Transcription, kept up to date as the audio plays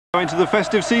Into the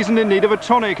festive season in need of a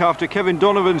tonic after Kevin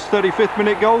Donovan's 35th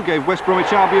minute goal gave West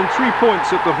Bromwich Albion 3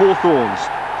 points at the Hawthorns.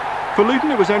 For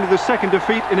Luton, it was only the second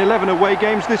defeat in 11 away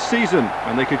games this season,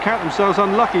 and they could count themselves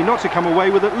unlucky not to come away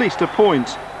with at least a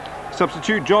point.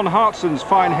 Substitute John Hartson's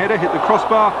fine header hit the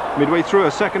crossbar midway through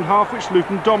a second half which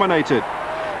Luton dominated.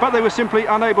 But they were simply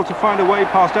unable to find a way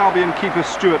past Albion keeper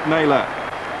Stuart Naylor.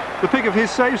 The pick of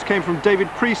his saves came from David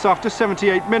Preece after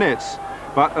 78 minutes.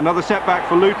 But another setback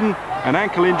for Luton. An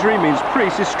ankle injury means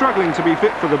Preece is struggling to be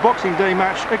fit for the Boxing Day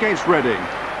match against Reading.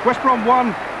 West Brom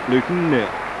 1, Luton 0.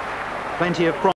 Plenty of